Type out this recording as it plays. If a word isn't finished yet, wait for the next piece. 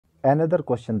Another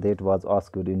question that was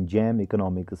asked in JAM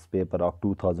Economics paper of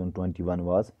 2021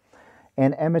 was,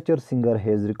 an amateur singer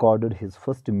has recorded his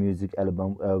first music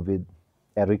album with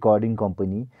a recording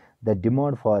company. The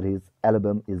demand for his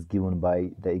album is given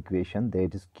by the equation,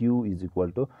 that is Q is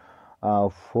equal to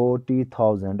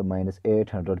 40,000 minus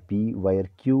 800p, where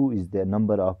Q is the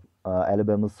number of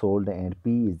albums sold and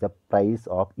P is the price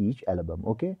of each album.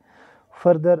 Okay.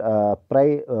 Further,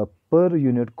 per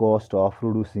unit cost of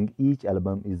producing each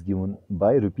album is given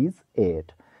by rupees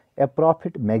 8. A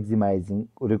profit maximizing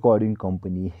recording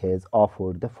company has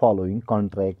offered the following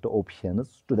contract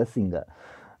options to the singer.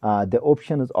 The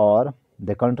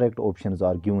contract options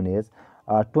are given as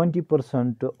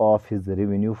 20% of his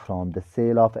revenue from the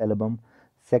sale of album.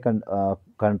 Second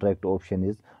contract option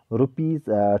is rupees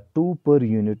 2 per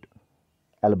unit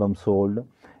album sold,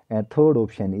 and third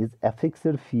option is a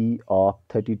fixed fee of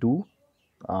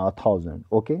 32,000.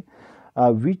 Okay,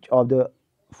 which of the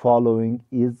following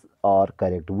is are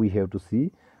correct? We have to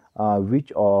see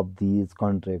which of these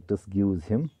contractors gives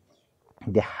him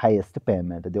the highest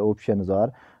payment. The options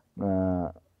are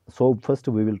so first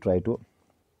we will try to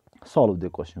solve the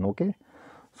question. Okay,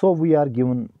 so we are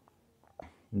given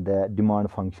the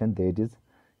demand function, that is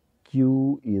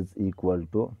Q is equal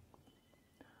to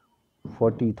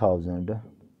 40,000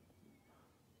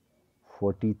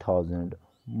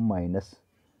 minus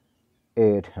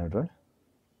 800p.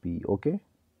 Okay,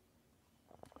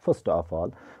 first of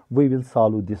all we will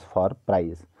solve this for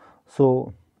price.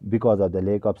 So because of the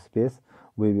lack of space,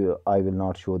 I will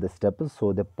not show the steps.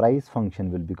 So the price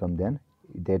function will become then,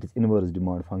 that is inverse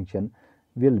demand function,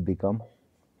 will become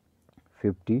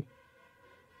 50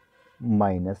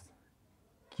 minus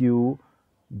Q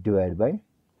divided by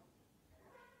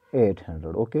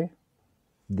 800. Okay,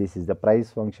 this is the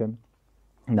price function.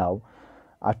 Now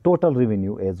a total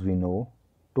revenue, as we know,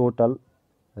 total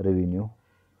revenue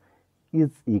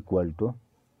is equal to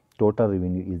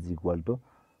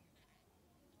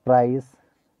price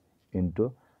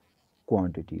into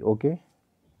quantity. Okay,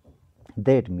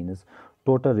 that means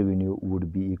total revenue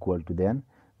would be equal to, then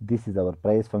this is our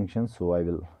price function. So I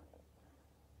will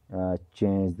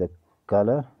change the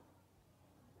color.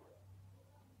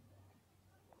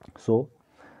 So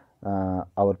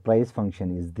our price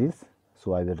function is this.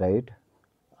 So I will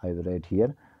write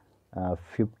here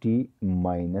 50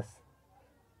 minus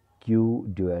Q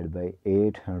divided by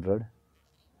 800,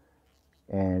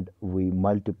 and we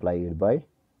multiply it by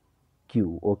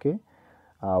Q. Okay,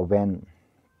 when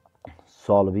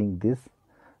solving this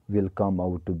will come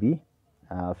out to be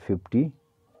 50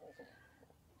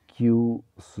 Q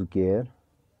square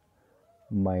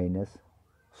minus,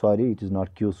 sorry, it is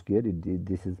not Q square,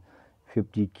 this is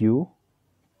 50Q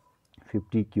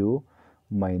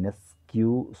minus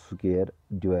Q square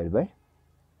divided by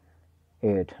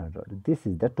 800. This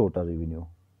is the total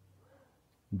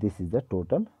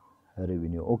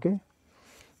revenue. Okay,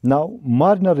 now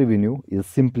marginal revenue is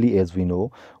simply, as we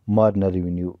know, marginal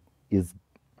revenue is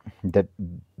the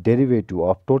derivative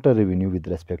of total revenue with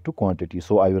respect to quantity.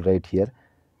 So I will write here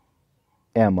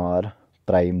MR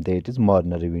prime, that is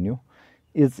marginal revenue,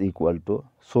 is equal to,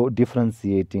 so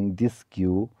differentiating this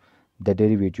Q, the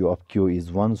derivative of Q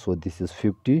is 1, so this is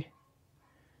 50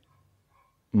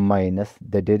 minus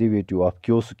the derivative of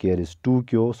Q square is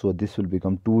 2Q, so this will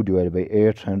become 2 divided by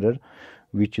 800,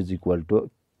 which is equal to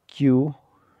Q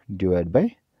divided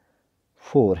by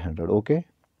 400. Okay,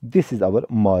 this is our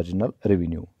marginal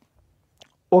revenue.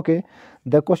 Okay,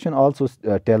 the question also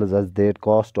tells us that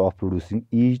cost of producing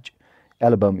each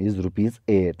album is rupees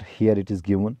 8. Here it is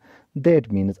given,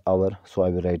 that means our, so I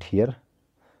will write here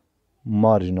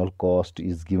marginal cost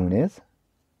is given as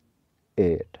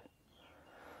 8.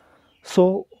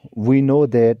 So we know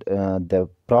that the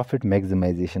profit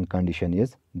maximization condition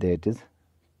is, that is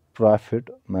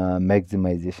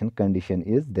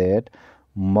that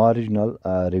marginal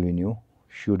revenue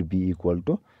should be equal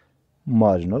to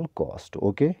marginal cost.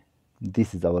 Okay,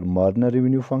 this is our marginal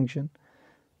revenue function,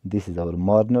 this is our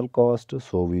marginal cost.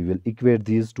 So we will equate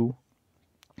these two.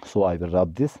 So I will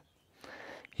rub this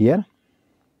here.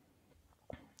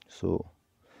 So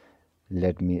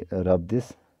let me rub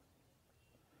this.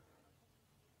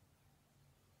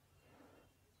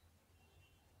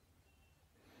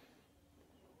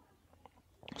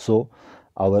 So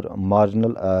our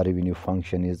marginal revenue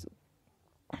function is,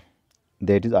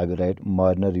 that is I will write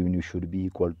marginal revenue should be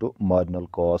equal to marginal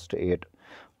cost at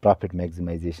profit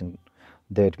maximization.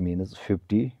 That means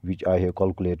 50, which I have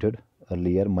calculated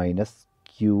earlier, minus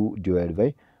Q divided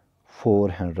by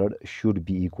 400 should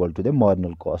be equal to the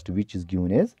marginal cost, which is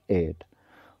given as 8.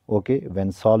 Okay,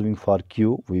 when solving for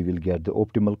Q, we will get the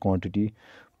optimal quantity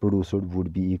produced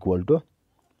would be equal to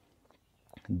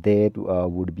that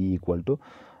would be equal to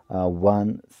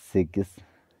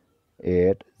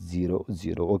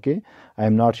 16800. Okay, I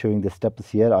am not showing the steps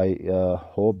here. I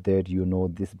hope that you know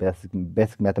this basic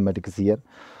mathematics here.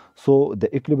 So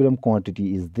the equilibrium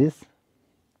quantity is this.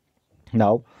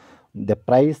 Now the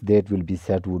price that will be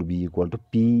set would be equal to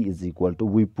P is equal to,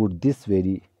 we put this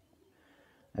very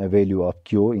value of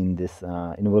Q in this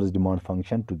inverse demand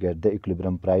function to get the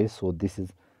equilibrium price. So this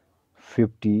is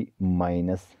 50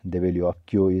 minus the value of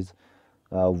Q is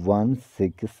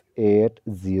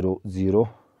 16800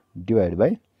 divided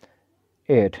by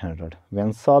 800.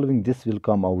 When solving, this will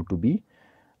come out to be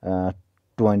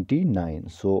 29.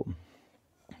 So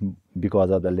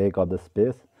because of the lack of the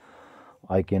space,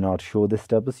 I cannot show the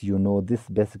steps. You know this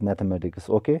basic mathematics.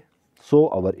 Okay, so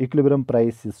our equilibrium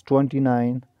price is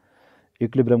 29,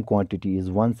 equilibrium quantity is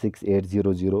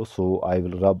 16800. So I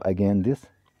will rub again this.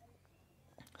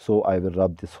 So I will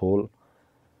rub this whole,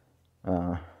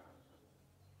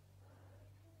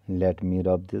 let me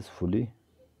rub this fully.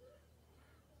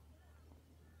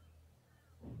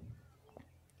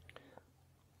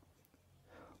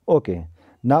 Okay,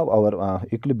 now our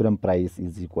equilibrium price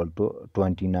is equal to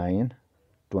 29,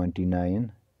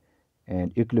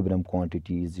 and equilibrium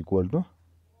quantity is equal to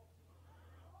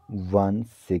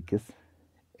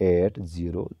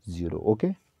 16800.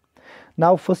 Okay,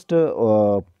 now first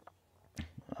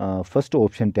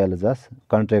option tells us,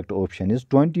 contract option is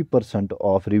 20%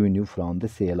 of revenue from the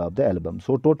sale of the album.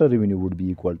 So total revenue would be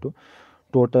equal to,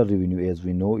 total revenue as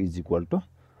we know is equal to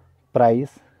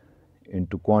price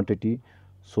into quantity.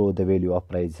 So the value of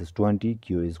price is 20,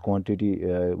 Q is quantity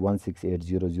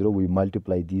 16800. We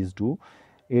multiply these two,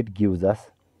 it gives us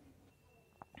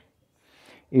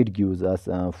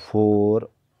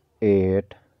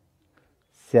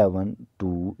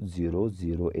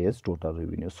 487,200 as total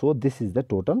revenue. So this is the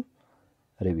total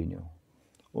revenue.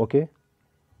 Okay,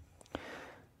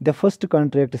 the first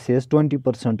contract says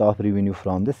 20% of revenue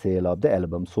from the sale of the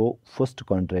album. So first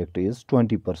contract is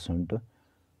 20%,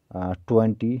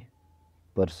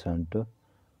 20%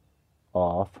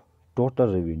 of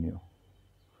total revenue.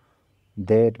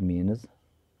 That means,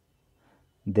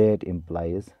 that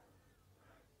implies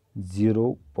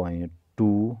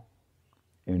 0.2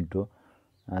 into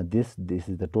this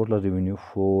is the total revenue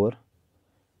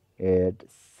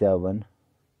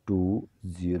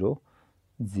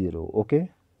 487,200.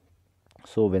 Okay,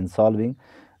 so when solving,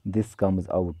 this comes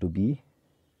out to be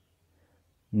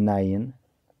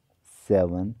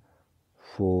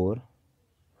 97,440.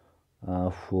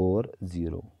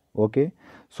 Okay,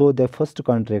 so the first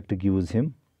contract gives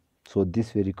him, so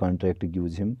this very contract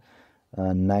gives him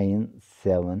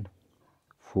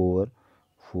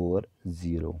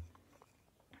 97,440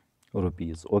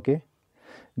 rupees. Okay,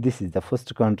 this is the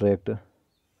first contract.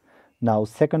 Now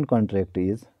second contract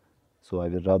is, so I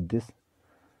will rub this.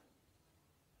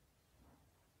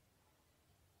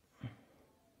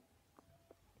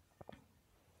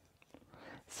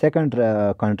 Second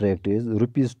contract is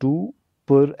rupees 2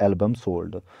 per album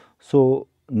sold. So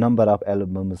number of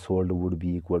albums sold would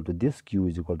be equal to this, Q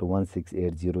is equal to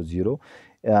 16800.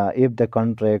 If the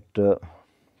contract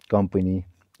company,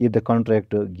 if the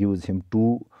contract gives him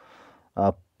 2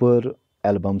 per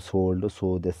album sold,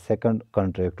 so the second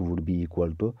contract would be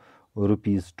equal to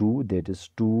rupees 2, that is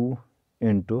 2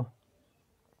 into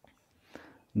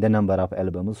the number of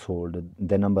albums sold.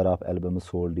 The number of albums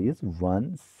sold is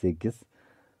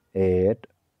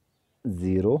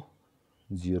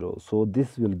 16800. So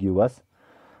this will give us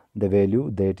the value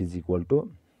that is equal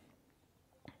to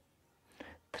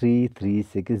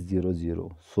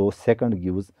 33600. So second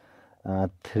gives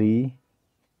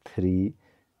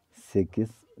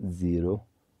 33600.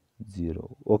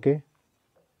 Okay,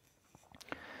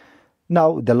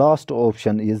 now the last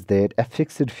option is that a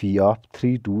fixed fee of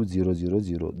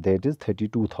 32000, that is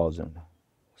 32,000.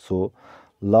 So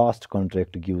last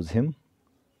contract gives him,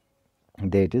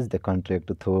 that is the contract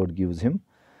third gives him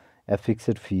a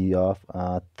fixed fee of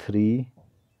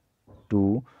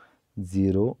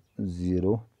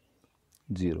 32000.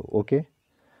 Okay,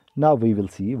 now we will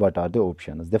see what are the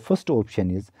options. The first option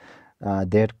is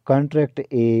that contract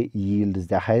A yields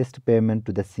the highest payment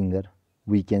to the singer.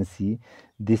 We can see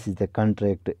this is the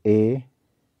contract A,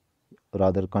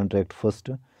 rather contract first,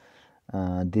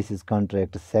 this is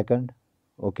contract second,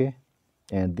 okay,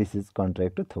 and this is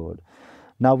contract third.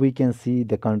 Now we can see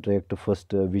the contract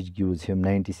first, which gives him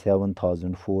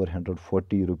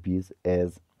 97,440 rupees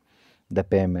as the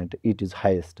payment. It is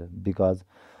highest because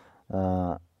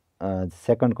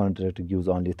second contract gives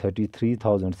only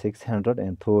 33,600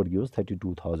 and third gives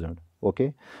 32,000.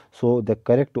 Okay, so the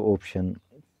correct option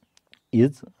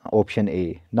is option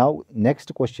A. Now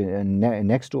next question,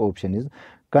 next option is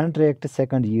contract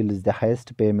second yield is the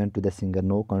highest payment to the singer.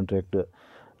 No, contract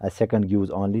second gives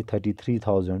only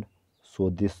 33,000, so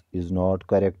this is not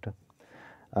correct.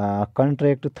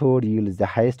 Contract third yield is the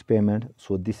highest payment,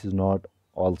 so this is not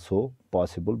also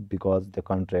possible because the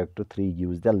contract 3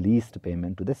 gives the least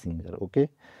payment to the singer. Okay,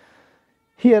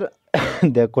 here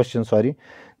the question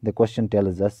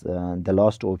tells us the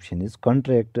last option is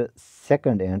contract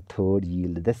second and third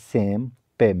yield the same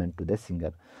payment to the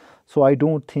singer. So I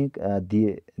don't think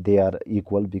they are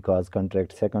equal because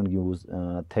contract second gives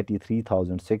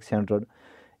 33,600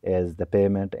 as the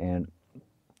payment and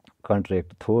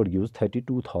contract third gives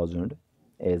 32,000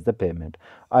 as the payment.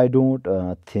 I don't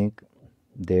think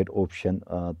that option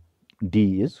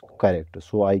D is correct.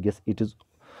 So I guess it is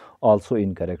also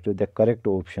incorrect. The correct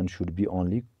option should be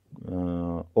only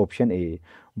option A.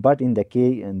 But in the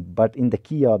key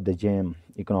of the JAM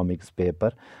economics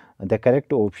paper, the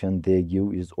correct option they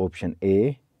give is option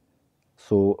A.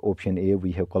 So option A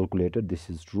we have calculated, this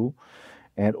is true,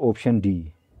 and option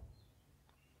D.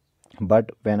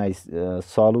 But when I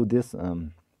solve this,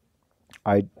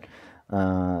 I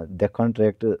the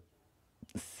contract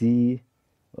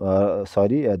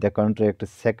the contract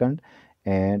second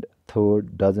and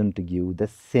third doesn't give the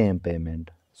same payment.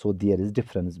 So there is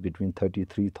difference between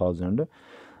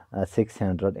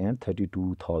 33,600 and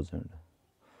 32,000.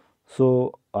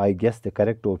 So I guess the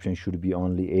correct option should be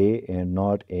only A and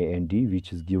not A and D,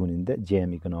 which is given in the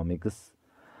JAM economics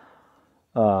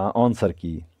answer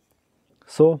key.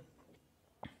 So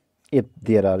if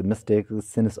there are mistakes,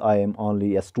 since I am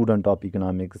only a student of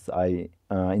economics, I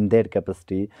in that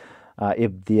capacity,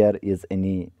 if there is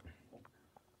any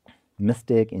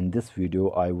mistake in this video,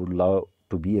 I would love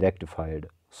to be rectified.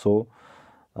 So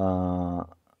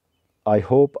I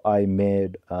hope I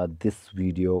made this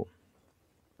video,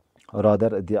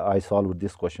 rather I solved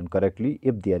this question correctly.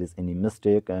 If there is any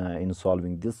mistake in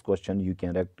solving this question, you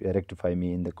can rectify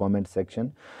me in the comment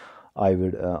section. I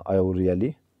would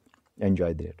really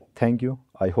enjoy that. Thank you.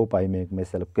 I hope I make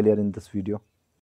myself clear in this video.